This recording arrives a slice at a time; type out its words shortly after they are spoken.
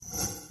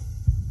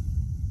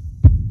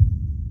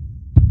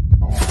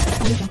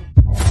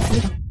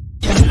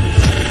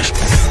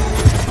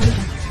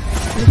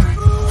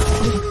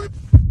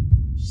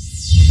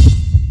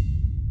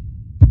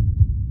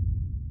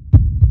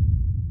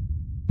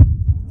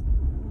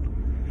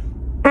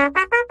Oh,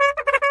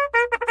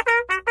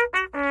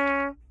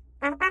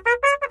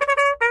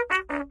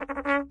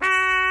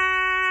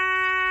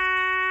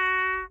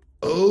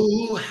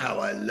 how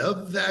I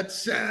love that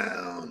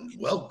sound.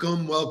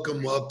 Welcome,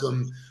 welcome,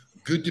 welcome.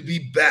 Good to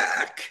be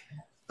back.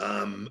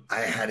 I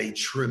had a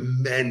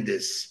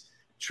tremendous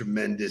 2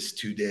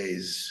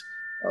 days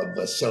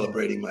of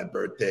celebrating my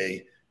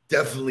birthday.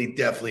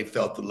 Definitely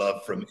felt the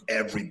love from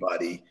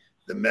everybody.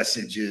 The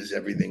messages,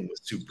 everything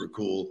was super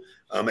cool.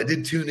 I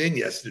did tune in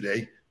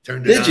yesterday.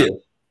 Turned it on. Did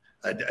you?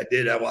 I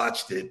did. I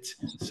watched it.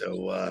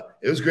 So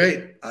it was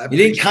great. You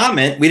didn't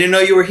comment. We didn't know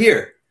you were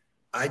here.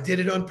 I did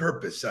it on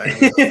purpose. I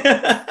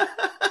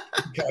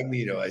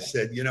incognito. I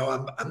said,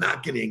 I'm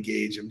not going to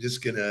engage. I'm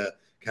just going to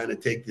kind of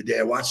take the day.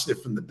 I watched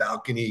it from the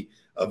balcony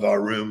of our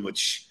room,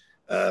 which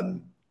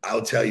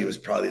I'll tell you is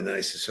probably the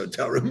nicest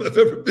hotel room I've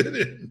ever been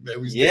in.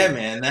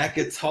 Man, the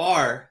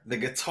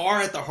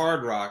guitar at the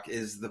Hard Rock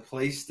is the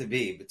place to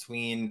be.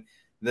 Between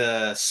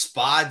the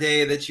spa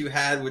day that you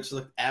had, which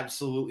looked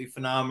absolutely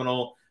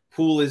phenomenal.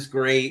 Pool is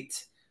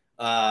great.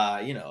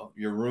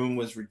 Your room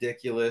was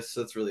ridiculous.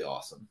 So it's really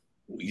awesome.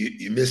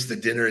 You missed the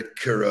dinner at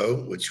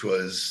Kuro, which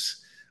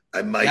was,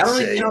 I might say. I don't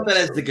really count that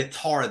as the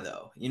guitar,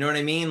 though. You know what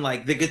I mean?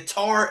 Like the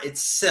guitar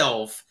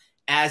itself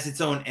as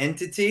its own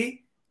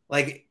entity,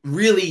 like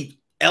really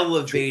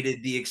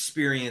elevated the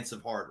experience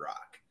of Hard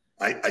Rock.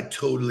 I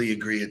totally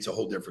agree. It's a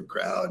whole different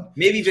crowd.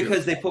 Maybe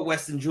because they put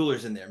Weston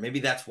Jewelers in there.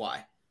 Maybe that's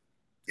why.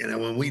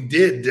 When we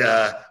did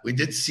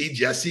see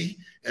Jesse,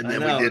 and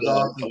then we did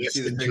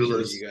Weston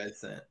Jewelers. You guys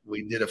sent.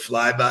 We did a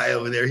flyby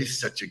over there. He's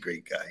such a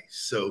great guy.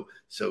 So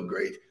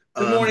great.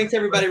 Good morning to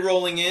everybody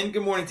rolling in.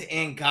 Good morning to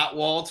Ann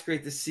Gottwald. It's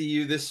great to see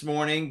you this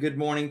morning. Good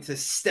morning to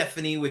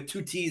Stephanie with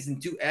 2 T's and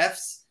 2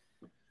 F's.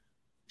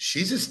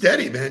 She's a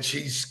steady, man.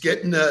 She's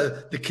getting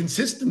the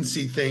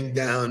consistency thing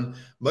down.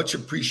 Much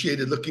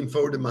appreciated. Looking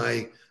forward to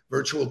my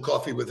virtual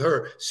coffee with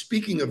her.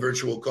 Speaking of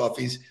virtual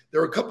coffees, there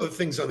were a couple of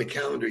things on the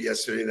calendar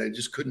yesterday that I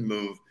just couldn't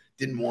move,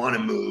 didn't want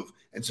to move.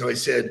 And so I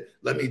said,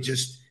 let me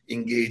just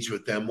engage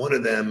with them. One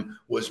of them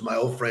was my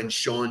old friend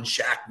Sean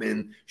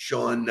Shackman.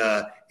 Sean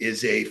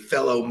is a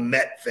fellow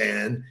Met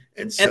fan,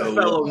 and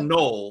fellow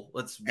Knoll.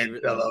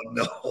 Fellow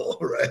Knoll,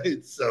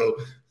 right? So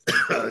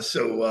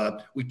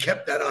we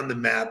kept that on the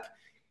map.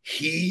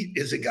 He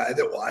is a guy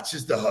that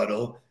watches the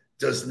huddle,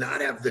 does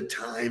not have the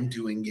time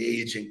to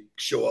engage and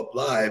show up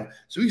live.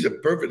 So he's a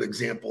perfect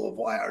example of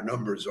why our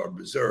numbers are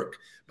berserk.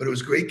 But it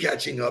was great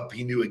catching up.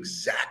 He knew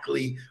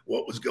exactly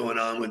what was going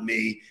on with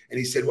me. And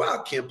he said,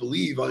 wow, can't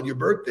believe on your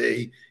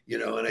birthday,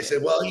 And I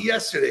said, well,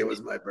 yesterday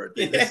was my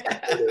birthday.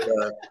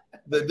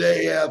 The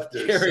day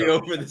after. Carry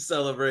over the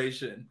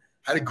celebration.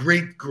 Had a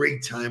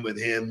great time with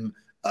him.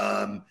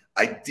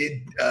 I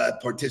did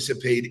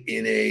participate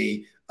in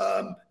the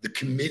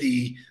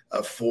committee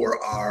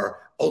for our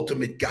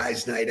Ultimate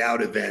Guys Night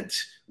Out event,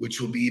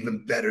 which will be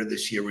even better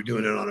this year. We're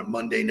doing it on a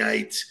Monday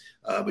night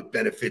with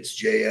benefits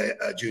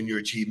Junior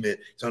Achievement.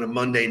 It's on a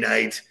Monday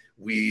night.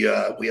 We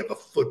have a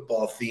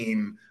football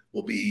theme.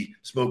 We'll be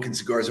smoking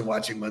cigars and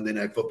watching Monday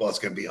Night Football. It's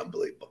going to be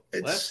unbelievable.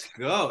 Let's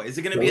go. Is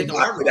it going to be at the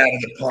Hard Rock? Out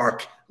of the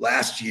park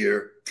last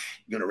year.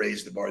 I'm going to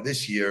raise the bar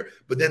this year.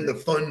 But then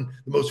the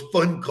most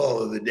fun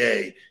call of the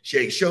day,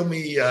 Shake, show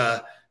me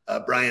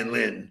Brian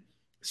Lynn.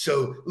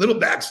 So little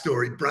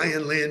backstory,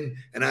 Brian Lynn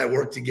and I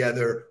worked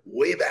together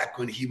way back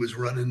when he was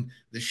running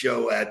the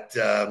show at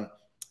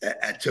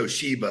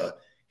Toshiba.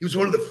 He was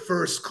one of the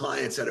first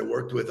clients that I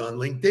worked with on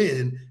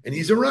LinkedIn, and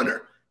he's a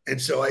runner.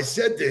 And so I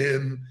said to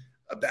him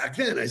back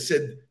then, I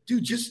said,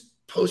 dude,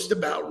 just post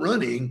about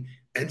running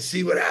and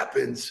see what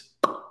happens.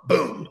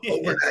 Boom,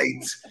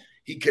 overnight,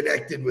 he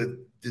connected with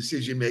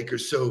decision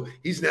makers. So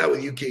he's now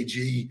with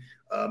UKG.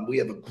 We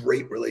have a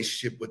great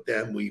relationship with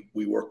them. We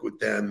work with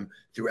them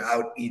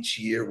throughout each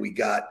year. We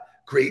got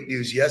great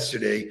news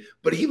yesterday,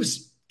 but he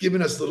was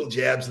giving us little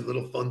jabs and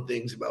little fun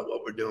things about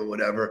what we're doing,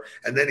 whatever.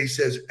 And then he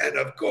says, and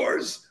of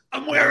course,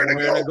 I'm wearing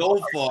a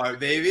Gold Bar,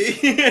 baby.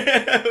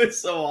 It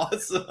was so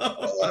awesome.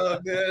 Oh,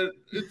 man,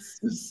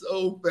 it's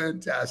so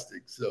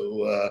fantastic.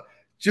 So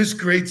just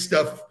great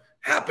stuff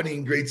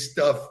happening, great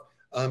stuff.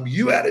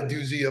 You had a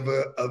doozy of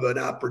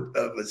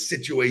a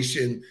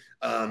situation,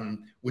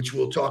 which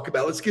we'll talk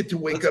about. Let's get to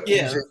wake up.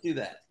 Yeah, let's do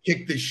that.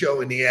 Kick the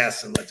show in the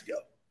ass and let's go.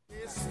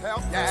 Wake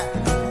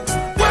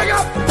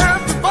up,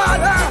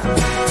 everybody!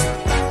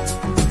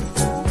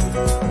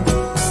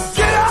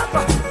 Get up!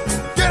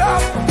 Get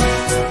up!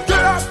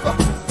 Get up!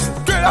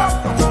 Get up!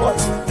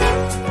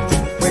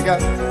 Wake up!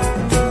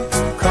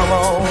 Come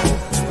on!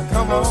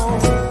 Come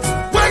on!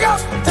 Wake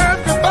up,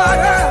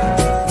 everybody!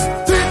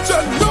 Did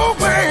you know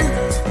me?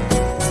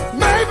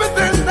 Maybe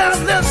then now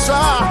listen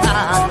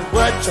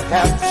what you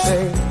have to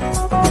say.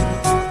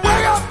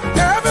 Wake up,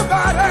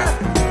 everybody!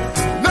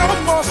 No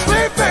more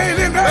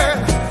sleeping in there.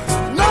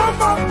 No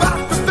more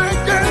about to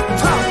thinking,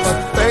 time of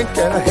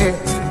thinking ahead.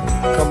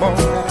 Come on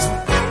now.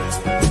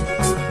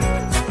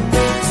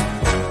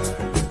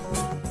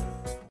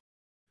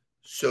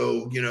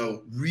 So,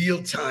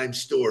 real-time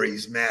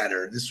stories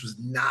matter. This was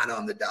not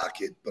on the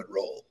docket, but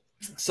roll.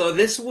 So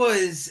this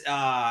was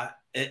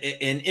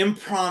an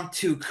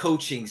impromptu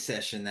coaching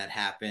session that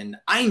happened.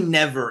 I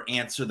never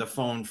answer the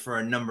phone for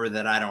a number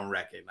that I don't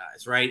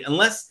recognize, right?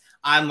 Unless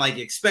I'm like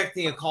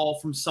expecting a call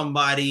from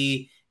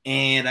somebody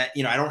and I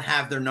don't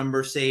have their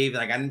number saved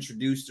and I got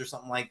introduced or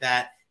something like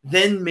that,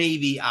 then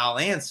maybe I'll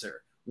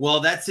answer. Well,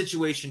 that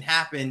situation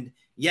happened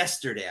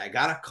yesterday. I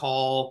got a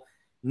call,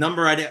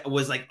 number I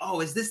was like,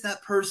 oh, is this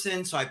that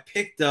person? So I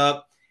picked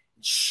up.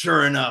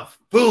 Sure enough,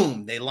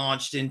 boom, they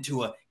launched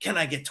into a, can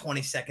I get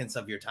 20 seconds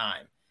of your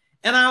time?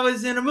 And I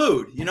was in a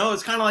mood.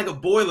 It's kind of like a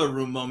Boiler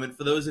Room moment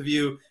for those of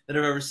you that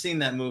have ever seen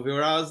that movie,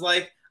 where I was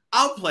like,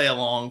 I'll play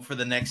along for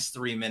the next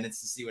 3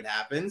 minutes to see what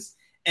happens.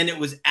 And it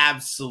was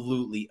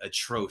absolutely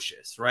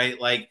atrocious, right?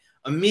 Like,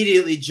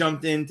 immediately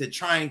jumped into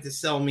trying to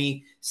sell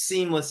me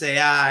seamless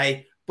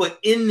AI. But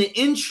in the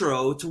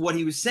intro to what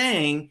he was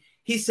saying,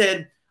 he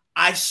said,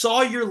 I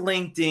saw your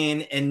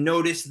LinkedIn and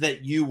noticed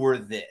that you were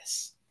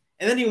this.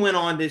 And then he went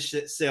on this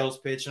sales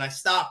pitch, and I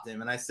stopped him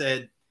and I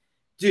said,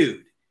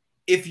 dude,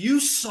 if you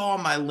saw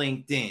my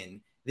LinkedIn,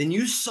 then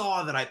you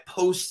saw that I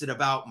posted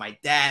about my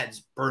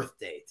dad's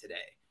birthday today,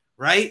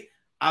 right?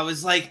 I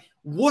was like,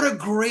 what a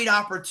great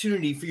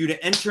opportunity for you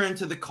to enter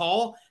into the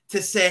call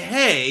to say,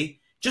 hey,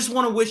 just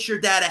want to wish your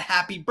dad a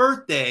happy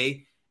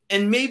birthday.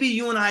 And maybe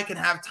you and I can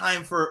have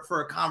time for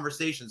a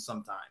conversation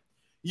sometime.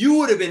 You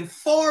would have been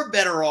far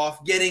better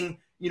off getting,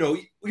 you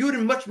would have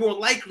been much more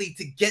likely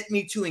to get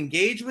me to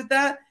engage with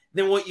that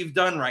than what you've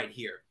done right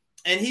here.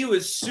 And he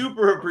was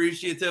super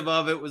appreciative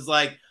of it, was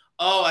like,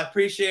 oh, I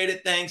appreciate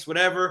it. Thanks,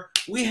 whatever.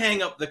 We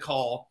hang up the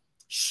call.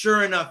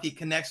 Sure enough, he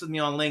connects with me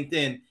on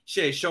LinkedIn.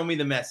 Shay, show me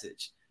the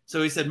message.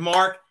 So he said,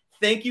 Mark,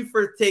 thank you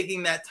for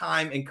taking that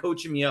time and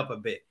coaching me up a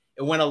bit.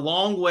 It went a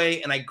long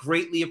way, and I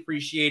greatly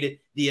appreciated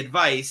the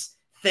advice.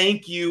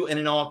 Thank you, and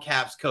in all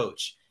caps,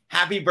 coach.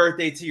 Happy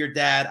birthday to your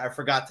dad. I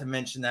forgot to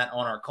mention that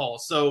on our call.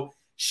 So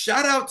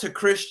shout out to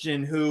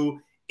Christian,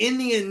 who in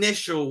the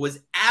initial was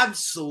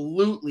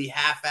absolutely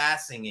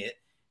half-assing it.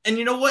 And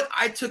you know what?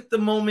 I took the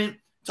moment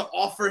to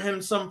offer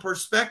him some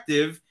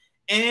perspective,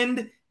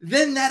 and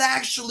then that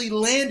actually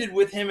landed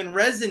with him and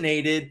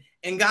resonated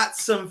and got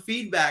some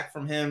feedback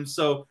from him.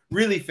 So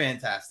really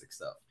fantastic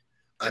stuff.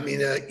 I mean,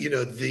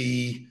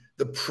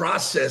 the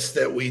process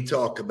that we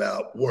talk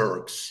about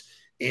works.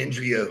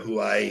 Andrea, who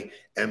I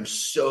am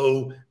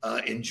so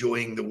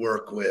enjoying the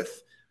work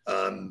with,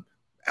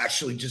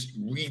 actually just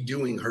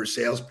redoing her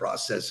sales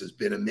process has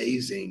been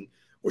amazing.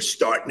 We're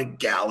starting to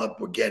gallop.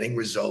 We're getting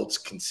results,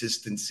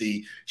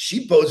 consistency.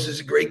 She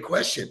poses a great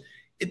question.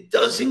 It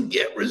doesn't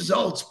get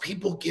results.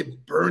 People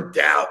get burnt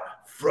out,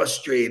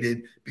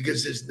 frustrated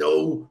because there's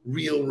no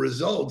real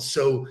results.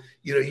 So,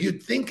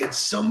 you'd think at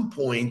some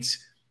point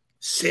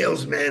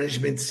sales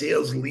management,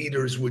 sales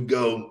leaders would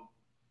go,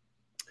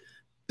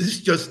 this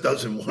just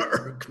doesn't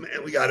work,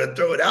 man. We got to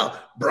throw it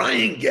out.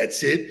 Brian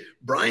gets it.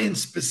 Brian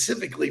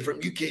specifically from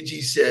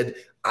UKG said,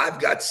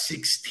 I've got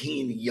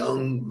 16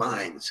 young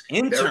minds.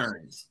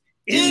 Interns.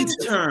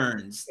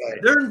 Right.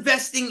 They're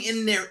investing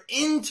in their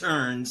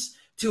interns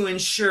to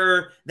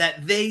ensure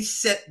that they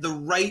set the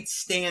right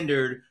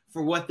standard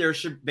for what their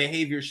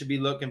behavior should be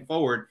looking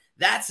forward.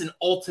 That's an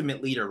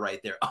ultimate leader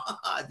right there.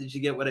 Did you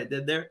get what I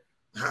did there?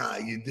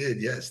 You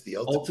did, yes. The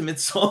ultimate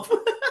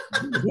software.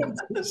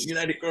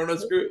 United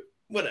Kronos Group.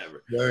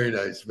 Whatever. Very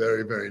nice.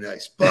 Very, very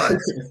nice. But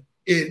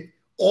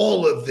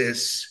all of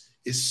this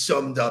is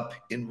summed up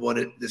in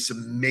this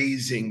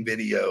amazing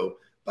video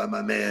by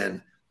my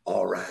man.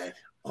 All right.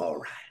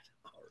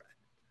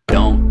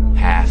 Don't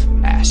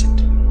half-ass it.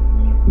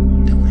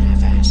 Don't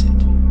half-ass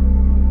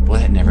it. Boy,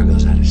 that never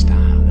goes out of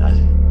style, does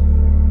it?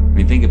 I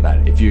mean, think about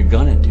it. If you're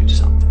gonna do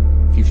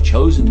something, if you've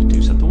chosen to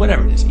do something,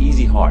 whatever it is,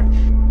 easy, hard,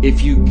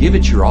 if you give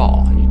it your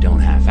all and you don't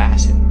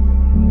half-ass it,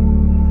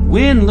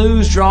 win,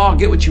 lose, draw,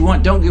 get what you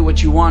want, don't get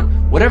what you want,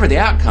 whatever the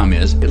outcome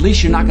is, at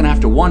least you're not going to have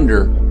to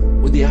wonder,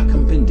 would the outcome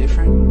have been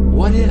different?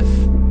 What if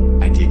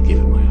I did give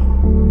it my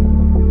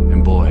all?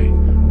 And boy,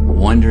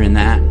 wondering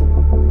that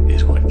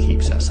is what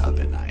keeps us up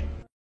at night.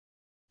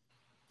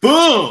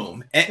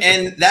 Boom!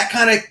 And that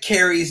kind of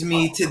carries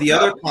me to the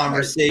other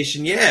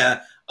conversation,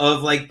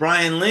 of like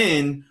Brian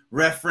Lynn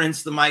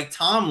referenced the Mike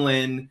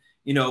Tomlin,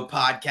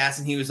 podcast,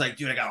 and he was like,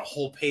 dude, I got a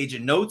whole page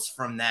of notes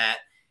from that.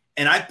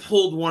 And I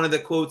pulled one of the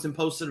quotes and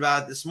posted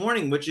about it this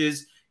morning, which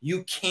is,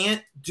 you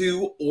can't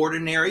do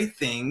ordinary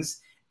things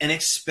and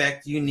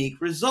expect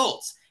unique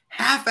results.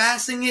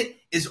 Half-assing it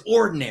is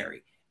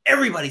ordinary.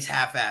 Everybody's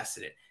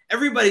half-assing it.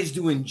 Everybody's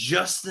doing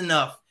just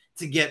enough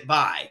to get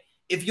by.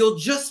 If you'll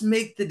just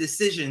make the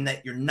decision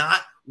that you're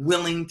not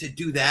willing to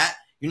do that,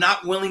 you're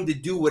not willing to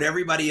do what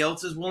everybody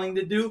else is willing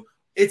to do,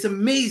 it's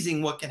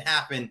amazing what can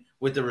happen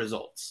with the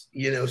results.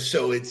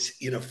 So it's,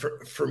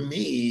 for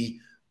me,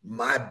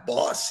 my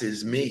boss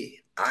is me.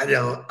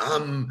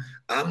 I'm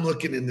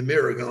looking in the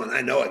mirror going,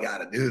 I know I got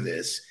to do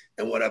this.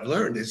 And what I've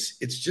learned is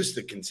it's just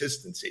the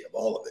consistency of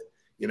all of it.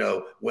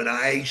 When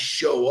I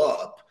show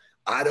up,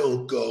 I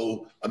don't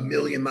go a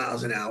million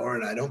miles an hour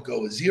and I don't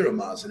go 0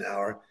 miles an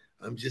hour.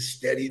 I'm just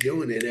steady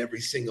doing it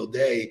every single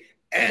day.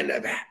 And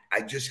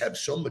I just have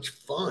so much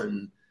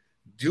fun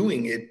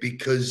doing it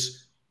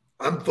because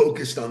I'm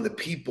focused on the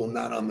people,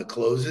 not on the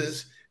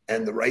closes,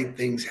 and the right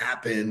things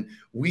happen.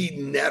 We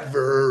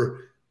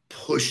never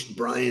pushed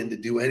Brian to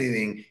do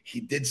anything. He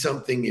did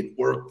something, it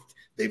worked.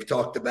 They've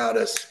talked about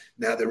us.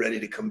 Now they're ready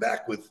to come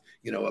back with,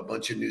 a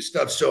bunch of new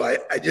stuff. So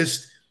I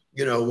just,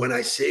 when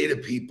I say to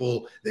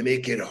people, they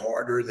make it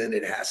harder than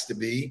it has to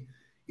be.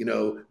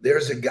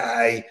 There's a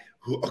guy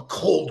a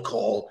cold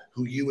call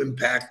who you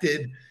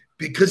impacted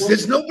because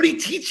there's nobody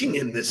teaching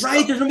him this right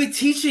stuff. There's nobody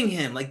teaching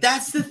him. Like,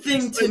 that's the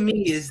thing to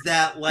me, is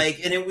that, like,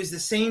 and it was the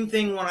same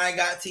thing when I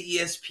got to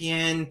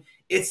ESPN.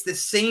 It's the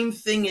same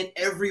thing in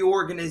every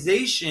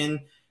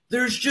organization.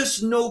 There's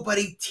just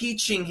nobody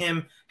teaching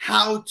him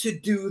how to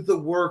do the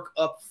work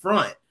up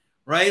front,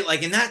 right?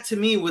 Like, and that to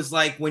me was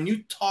like when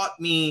you taught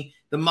me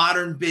the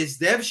modern biz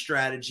dev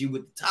strategy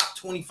with the top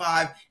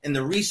 25 and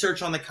the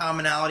research on the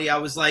commonality, I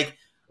was like,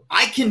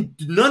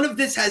 none of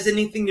this has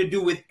anything to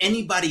do with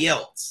anybody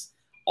else.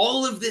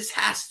 All of this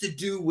has to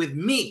do with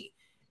me.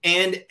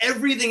 And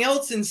everything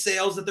else in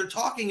sales that they're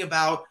talking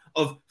about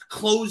of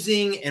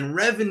closing and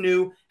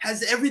revenue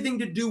has everything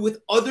to do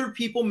with other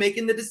people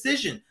making the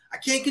decision. I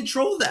can't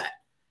control that.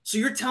 So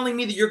you're telling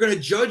me that you're going to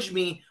judge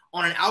me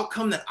on an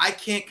outcome that I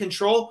can't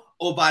control?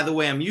 Oh, by the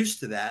way, I'm used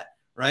to that,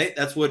 right?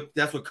 That's what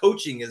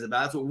coaching is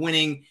about. That's what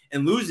winning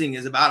and losing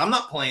is about. I'm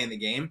not playing the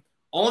game.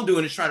 All I'm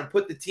doing is trying to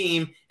put the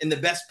team in the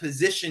best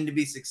position to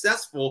be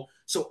successful.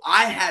 So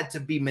I had to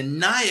be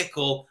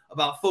maniacal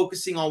about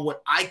focusing on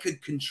what I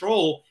could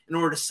control in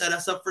order to set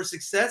us up for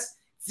success.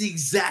 It's the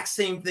exact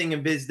same thing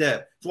in biz dev.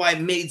 That's why it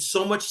made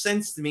so much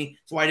sense to me.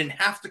 So I didn't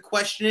have to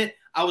question it.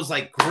 I was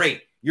like,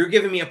 great. You're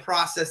giving me a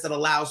process that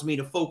allows me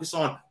to focus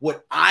on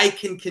what I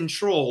can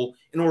control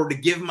in order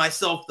to give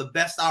myself the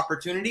best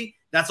opportunity.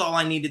 That's all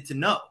I needed to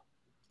know.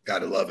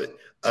 Gotta love it.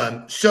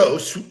 So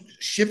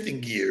shifting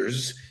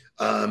gears,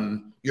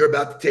 you're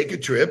about to take a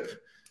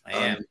trip. I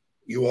am.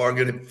 You are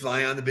going to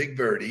fly on the Big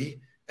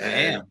Birdie. I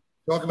am.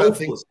 Talk about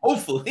things.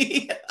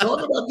 Hopefully. Talk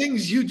about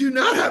things you do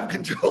not have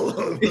control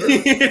over.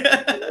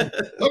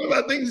 Talk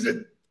about things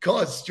that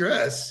cause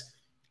stress.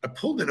 I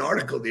pulled an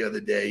article the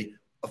other day.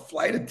 A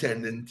flight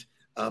attendant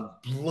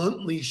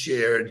bluntly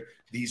shared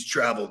these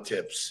travel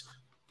tips.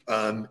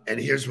 And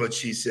here's what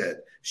she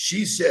said.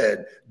 She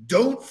said,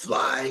 don't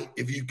fly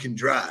if you can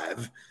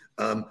drive.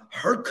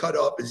 Her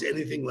cutoff is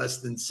anything less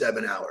than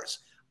 7 hours.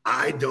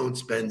 I don't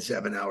spend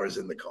 7 hours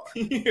in the car.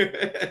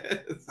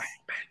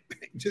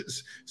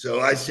 Yes. So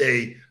I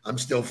say I'm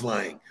still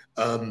flying.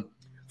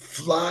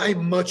 Fly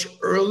much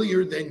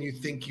earlier than you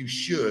think you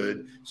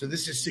should. So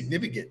this is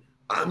significant.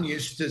 I'm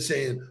used to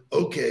saying,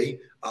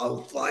 okay,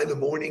 I'll fly the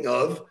morning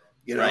of,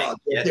 right. I'll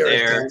get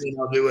there and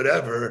I'll do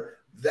whatever.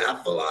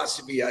 That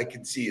philosophy I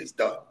can see is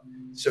done.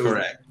 So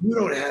correct. You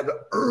don't have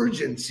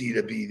urgency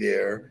to be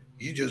there.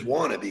 You just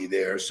want to be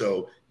there.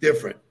 So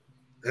different.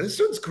 And this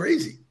one's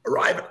crazy.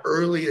 Arrive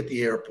early at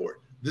the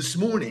airport. This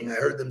morning, I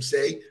heard them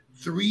say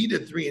 3 to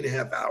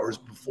 3.5 hours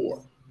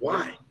before.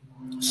 Why?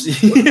 What's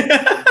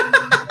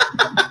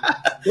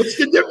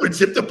the difference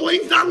if the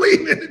plane's not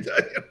leaving?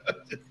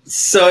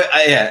 So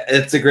yeah,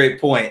 it's a great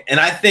point. And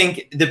I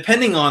think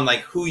depending on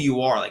like who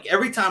you are, like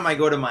every time I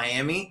go to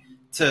Miami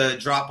to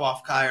drop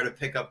off Kai or to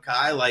pick up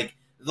Kai, like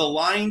the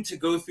line to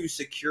go through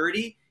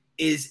security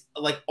is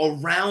like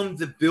around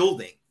the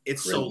building.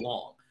 It's so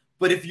long.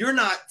 But if you're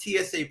not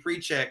TSA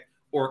pre-check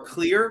or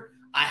clear,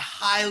 I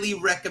highly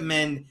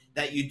recommend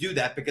that you do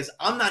that because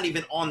I'm not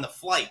even on the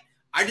flight.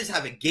 I just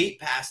have a gate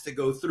pass to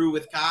go through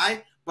with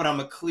Kai, but I'm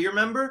a clear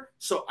member.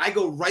 So I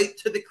go right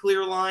to the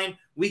clear line.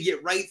 We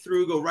get right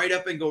through, go right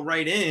up and go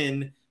right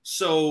in.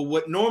 So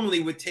what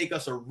normally would take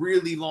us a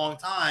really long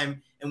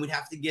time and we'd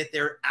have to get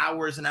there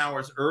hours and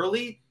hours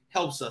early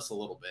helps us a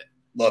little bit.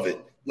 Love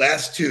it.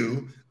 Last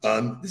two.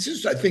 This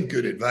is, I think,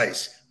 good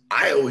advice.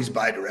 I always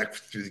buy direct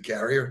through the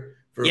carrier.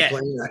 For a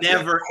plane.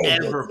 Never,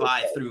 ever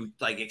buy through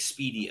like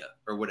Expedia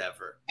or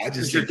whatever.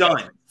 You're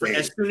done.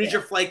 As soon as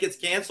your flight gets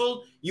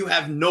canceled, you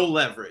have no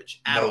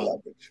leverage at all.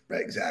 Leverage.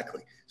 Right,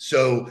 exactly.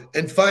 So,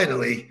 and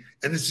finally,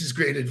 and this is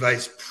great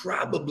advice,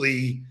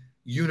 probably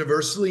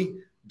universally,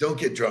 don't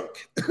get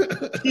drunk.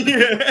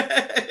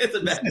 It's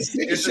a bad,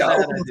 take a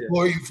shower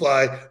before you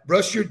fly.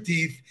 Brush your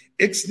teeth.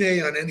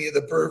 Ixnay on any of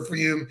the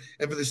perfume.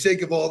 And for the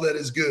sake of all that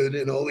is good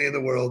and holy in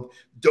the world,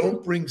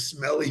 don't bring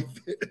smelly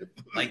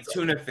like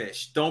tuna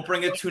fish. Don't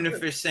bring a tuna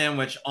fish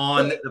sandwich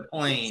on the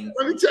plane.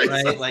 Let me tell you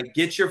something. Like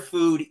get your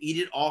food, eat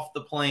it off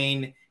the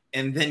plane,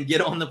 and then get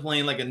on the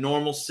plane like a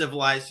normal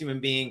civilized human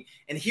being.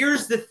 And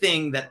here's the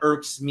thing that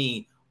irks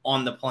me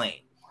on the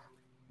plane.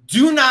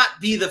 Do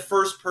not be the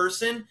first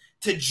person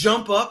to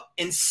jump up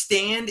and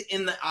stand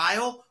in the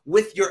aisle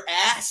with your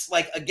ass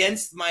like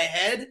against my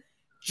head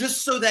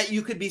just so that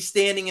you could be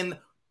standing in.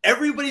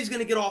 Everybody's going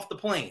to get off the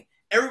plane.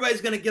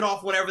 Everybody's going to get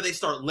off whenever they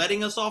start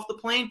letting us off the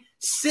plane.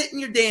 Sit in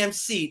your damn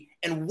seat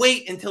and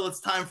wait until it's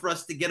time for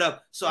us to get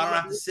up so I don't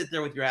have to sit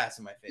there with your ass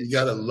in my face. You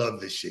got to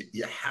love this shit.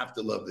 You have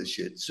to love this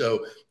shit.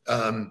 So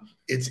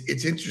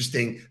it's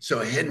interesting.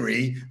 So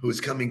Henry, who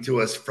is coming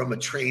to us from a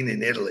train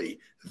in Italy,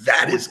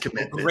 that is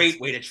commitment. Great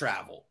way to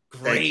travel.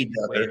 Great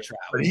way to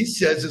travel. But he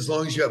says as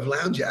long as you have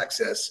lounge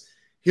access,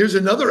 Here's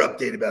another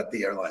update about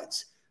the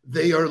airlines.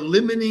 They are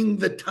limiting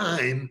the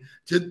time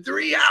to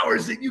 3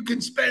 hours that you can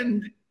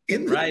spend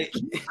in the right.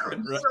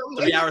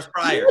 3 hours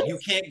prior. You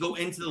can't go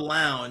into the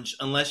lounge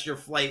unless your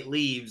flight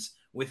leaves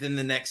within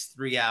the next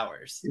 3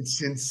 hours.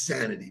 It's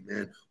insanity,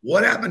 man.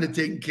 What happened to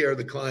taking care of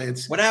the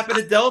clients? What happened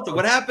to Delta?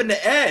 What happened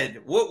to Ed?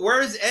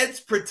 Where's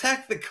Ed's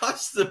protect the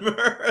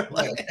customer?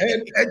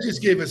 Ed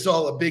just gave us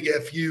all a big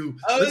FU.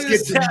 I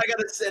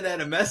gotta send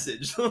Ed a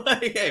message.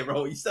 Like, hey,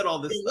 bro, you said all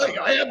this stuff.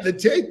 I have the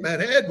tape, man.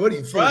 Ed, what are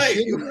you full of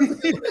shit?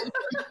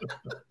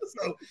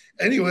 So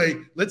anyway,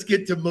 let's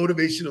get to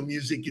motivational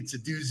music. It's a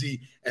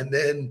doozy, and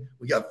then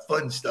we got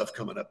fun stuff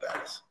coming up at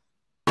us.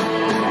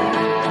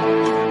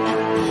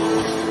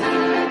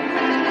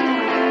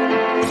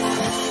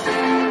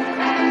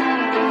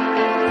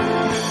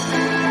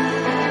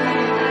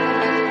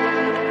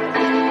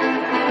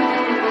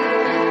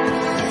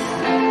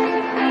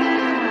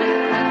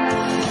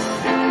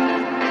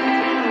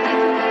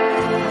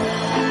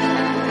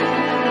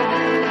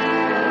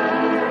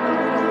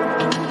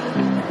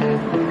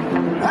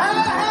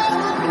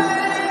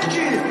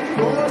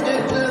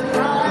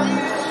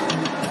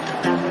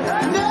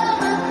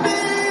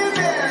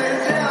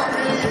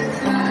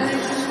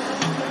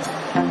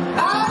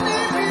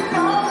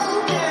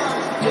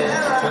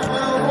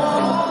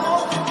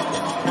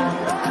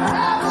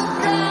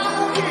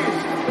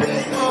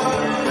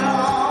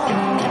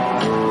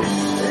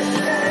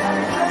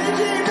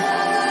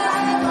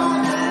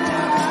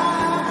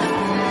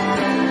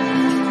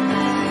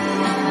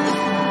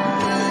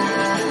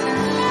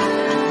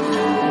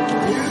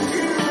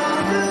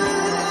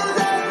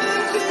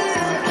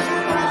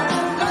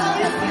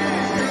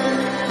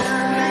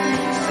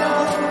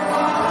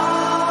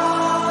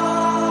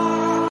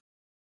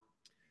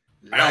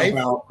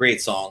 Great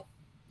song.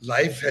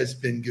 Life has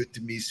been good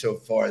to me so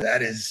far.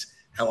 That is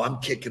how I'm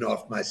kicking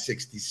off my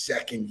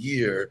 62nd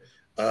year.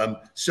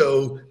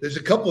 So there's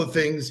a couple of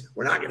things.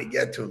 We're not going to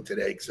get to them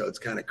today, so it's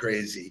kind of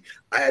crazy.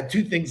 I had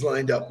two things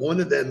lined up. One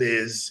of them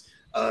is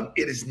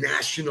it is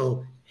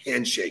National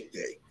Handshake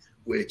Day,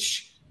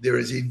 which there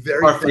is a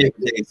very our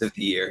favorite days of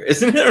the year,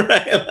 isn't it?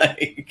 Right?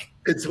 Like,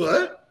 it's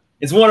what?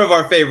 It's one of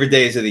our favorite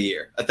days of the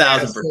year.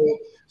 1,000%.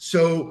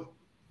 So,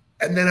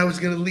 and then I was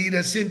going to lead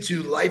us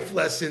into life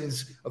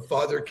lessons a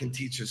father can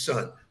teach a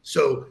son.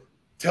 So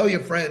tell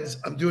your friends,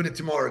 I'm doing it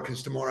tomorrow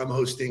because tomorrow I'm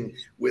hosting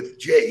with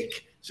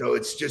Jake. So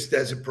it's just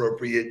as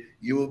appropriate.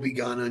 You will be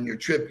gone on your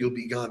trip. You'll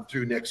be gone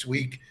through next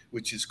week,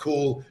 which is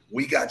cool.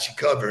 We got you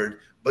covered.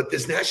 But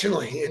this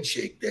National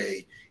Handshake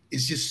Day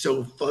is just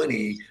so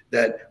funny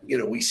that, you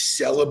know, we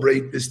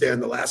celebrate this day on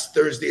the last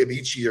Thursday of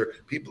each year.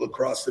 People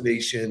across the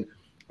nation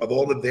of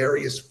all the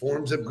various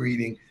forms of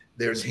greeting,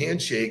 there's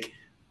handshake.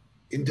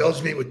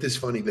 Indulge me with this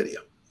funny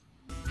video.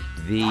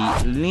 The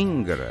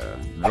lingerer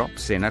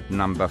drops in at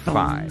number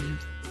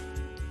 5.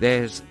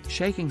 There's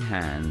shaking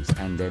hands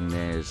and then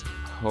there's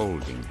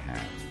holding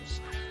hands.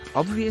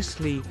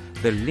 Obviously,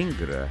 the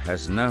lingerer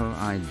has no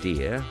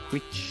idea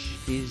which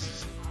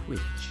is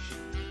which.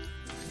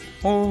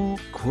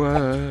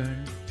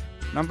 Awkward.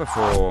 Number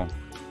 4,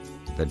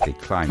 the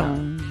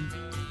decliner.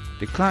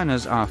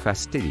 Decliners are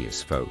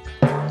fastidious folk.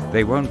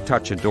 They won't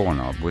touch a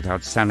doorknob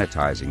without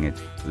sanitizing it,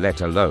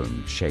 let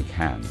alone shake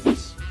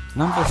hands.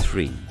 Number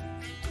 3,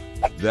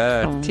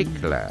 the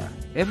tickler.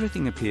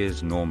 Everything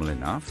appears normal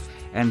enough,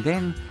 and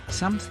then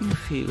something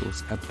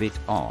feels a bit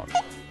odd.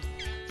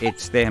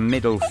 It's their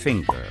middle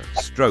finger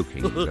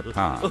stroking the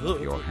palm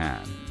of your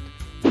hand.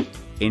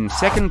 In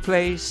second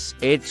place,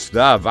 it's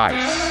the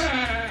vice.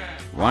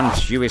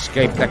 Once you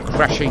escape the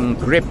crushing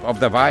grip of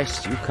the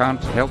vice, you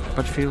can't help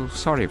but feel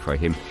sorry for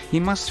him. He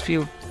must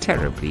feel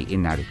terribly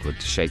inadequate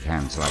to shake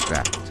hands like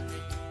that.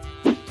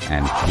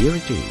 And here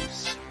it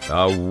is,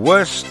 the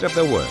worst of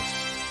the worst.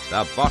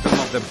 The bottom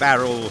of the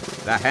barrel,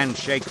 the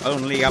handshake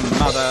only a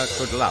mother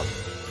could love.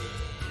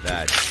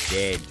 The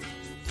dead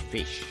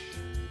fish.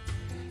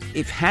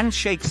 If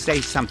handshakes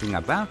say something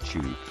about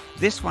you,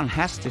 this one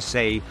has to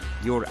say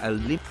you're a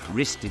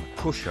limp-wristed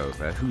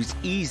pushover who's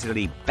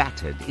easily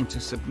battered into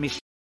submission.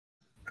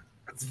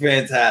 It's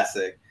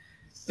fantastic.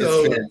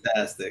 It's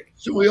fantastic.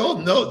 So we all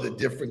know the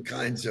different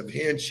kinds of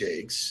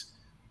handshakes,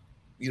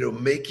 you know,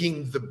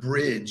 making the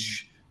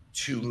bridge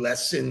to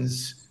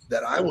lessons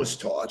that I was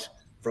taught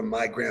from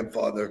my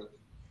grandfather,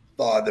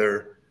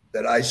 father,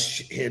 that I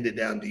handed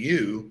down to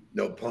you,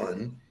 no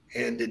pun,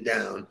 handed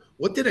down.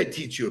 What did I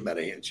teach you about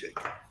a handshake?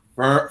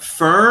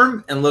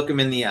 Firm and look them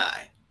in the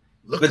eye.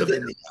 Look them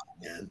in the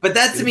eye, man. But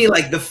that to me,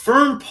 like the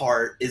firm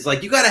part is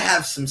like, you got to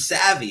have some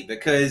savvy,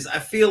 because I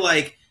feel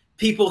like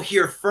people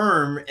hear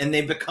firm and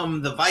they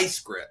become the vice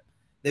grip.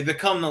 They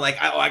become the like,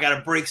 oh, I got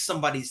to break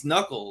somebody's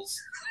knuckles.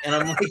 And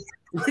I'm like,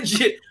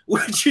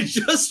 would you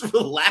just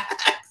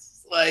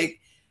relax? Like,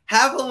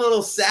 have a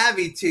little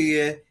savvy to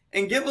you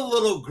and give a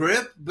little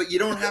grip, but you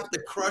don't have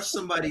to crush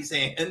somebody's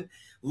hand.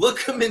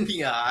 Look them in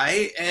the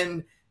eye,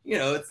 and you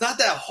know, it's not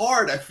that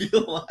hard, I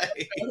feel like.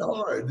 It's not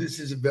hard. This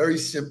is a very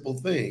simple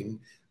thing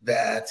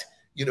that,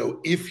 you know,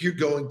 if you're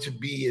going to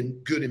be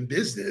good in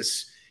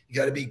business, you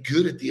got to be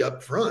good at the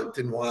upfront.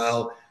 And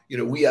while,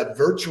 we have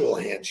virtual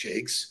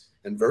handshakes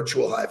and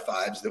virtual high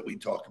fives that we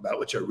talk about,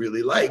 which I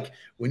really like.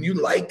 When you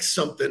like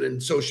something in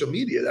social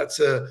media, that's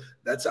a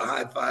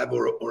high five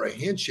or a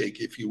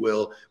handshake, if you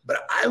will.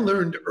 But I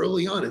learned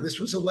early on, and this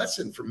was a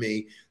lesson for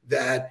me,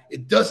 that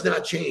it does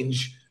not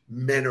change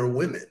men or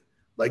women.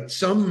 Like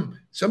some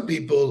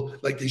people,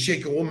 like they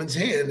shake a woman's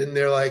hand and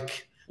they're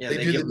like,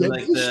 they give them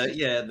like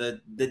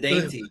the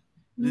dainty,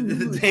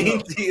 the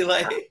dainty,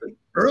 like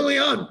early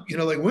on,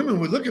 like women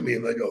would look at me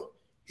and they go,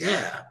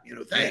 yeah,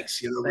 thanks,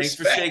 thanks respect.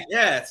 for shaking.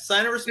 Yeah, it's a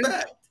sign of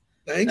respect.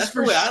 Thanks That's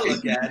for the way I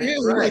look at it,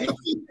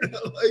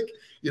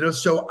 right?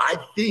 So I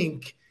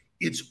think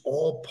it's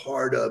all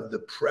part of the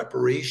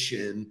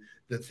preparation,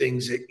 the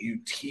things that you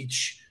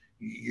teach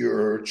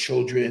your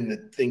children,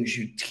 the things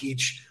you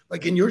teach,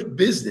 like in your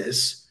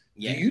business.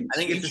 Yeah, I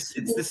think it's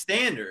the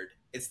standard.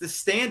 It's the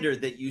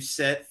standard that you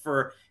set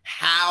for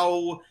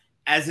how,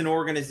 as an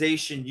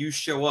organization, you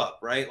show up,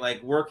 right?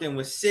 Like working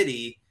with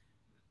Citi,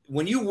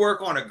 when you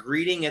work on a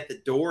greeting at the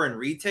door in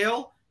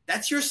retail,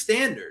 that's your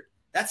standard.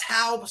 That's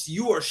how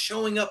you are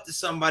showing up to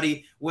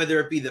somebody, whether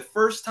it be the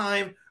first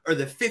time or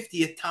the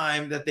 50th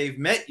time that they've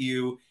met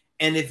you.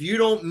 And if you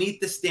don't meet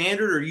the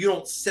standard or you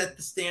don't set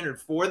the standard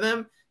for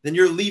them, then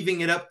you're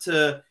leaving it up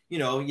to, you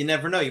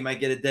never know. You might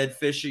get a dead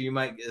fish or you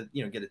might,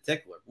 get a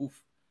tickler.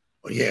 Oof.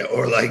 Yeah,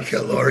 or like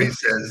Laurie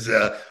says,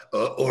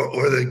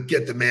 or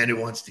get the man who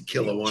wants to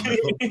kill a woman.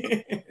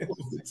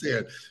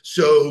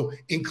 So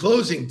in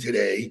closing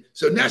today,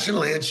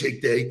 National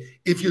Handshake Day,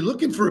 if you're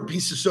looking for a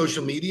piece of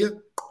social media,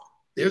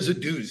 there's a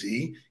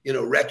doozy,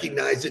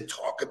 recognize it,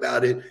 talk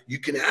about it. You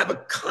can have a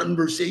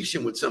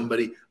conversation with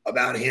somebody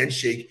about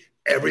handshake.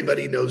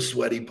 Everybody knows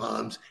sweaty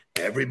palms.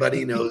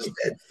 Everybody knows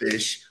dead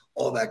fish,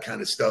 all that kind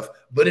of stuff.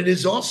 But it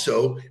is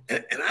also,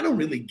 and I don't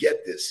really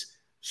get this,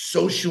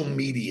 social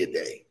media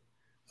day.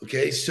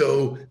 Okay,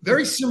 so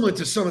very similar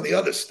to some of the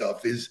other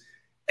stuff is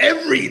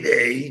every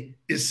day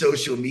is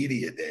social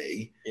media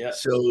day. Yeah.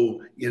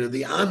 So, the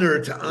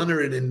to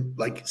honor it in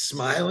like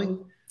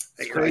smiling.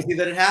 It's crazy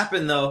that it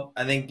happened, though.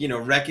 I think,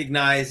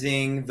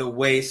 recognizing the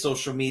way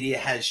social media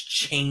has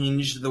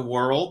changed the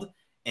world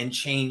and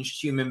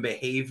changed human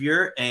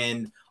behavior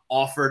and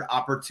offered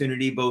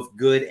opportunity, both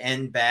good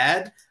and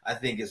bad, I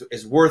think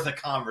is worth a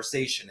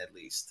conversation at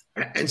least.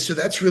 And so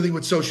that's really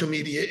what social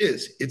media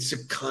is. It's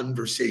a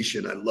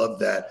conversation. I love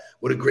that.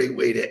 What a great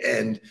way to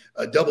end.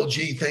 Double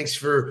G, thanks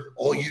for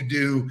all you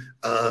do.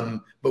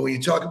 But when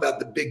you talk about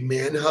the big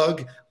man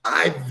hug,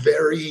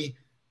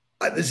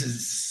 this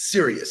is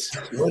serious.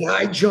 When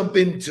I jump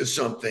into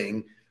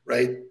something,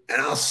 right,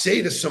 and I'll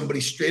say to somebody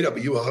straight up, are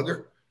you a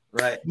hugger?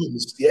 Right.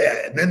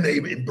 Yeah. And then they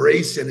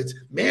embrace, and it's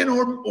man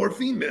or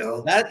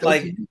female. That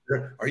like,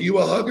 are you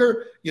a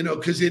hugger?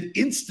 Because it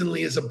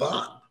instantly is a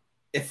bond.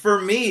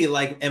 For me,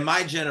 like in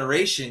my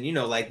generation,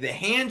 like the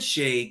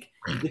handshake,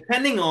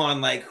 depending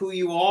on like who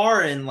you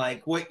are and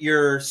like what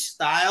your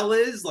style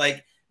is,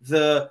 like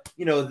the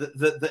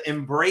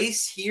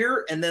embrace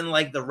here and then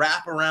like the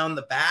wrap around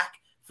the back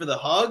for the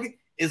hug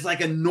is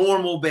like a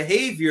normal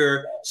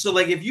behavior. So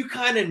like if you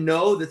kind of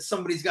know that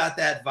somebody's got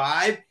that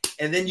vibe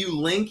and then you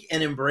link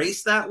and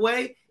embrace that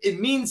way, it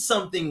means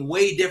something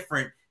way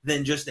different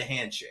than just a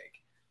handshake.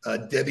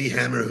 Debbie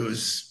Hammer,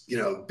 who's,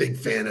 big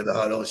fan of the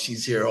huddle.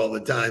 She's here all the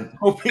time.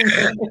 Hoping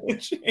yeah.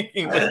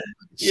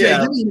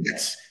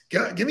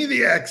 Give me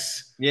the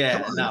X.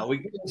 Yeah, no,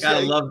 we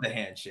gotta love the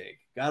handshake.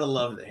 Gotta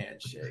love the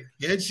handshake.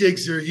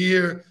 Handshakes are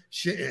here.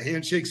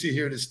 Handshakes are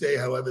here to stay,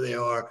 however they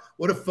are.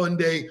 What a fun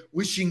day.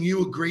 Wishing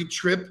you a great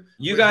trip.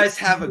 You guys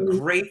have a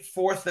great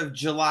 4th of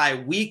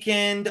July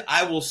weekend.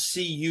 I will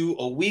see you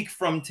a week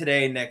from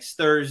today, next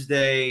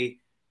Thursday.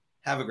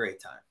 Have a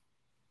great time.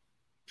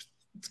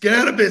 Let's get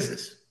out of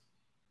business.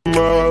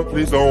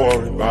 Please don't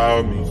worry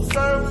about me.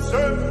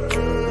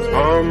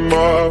 I'm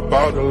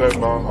about to let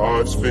my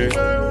heart speak.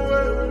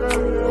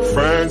 My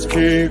friends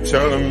keep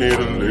telling me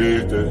to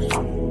leave this.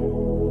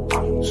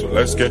 So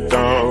let's get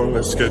down to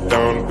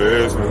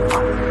business.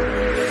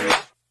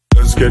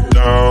 Let's get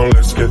down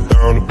to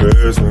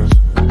business.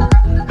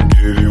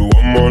 Give you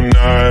one more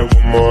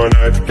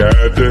night to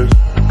get this.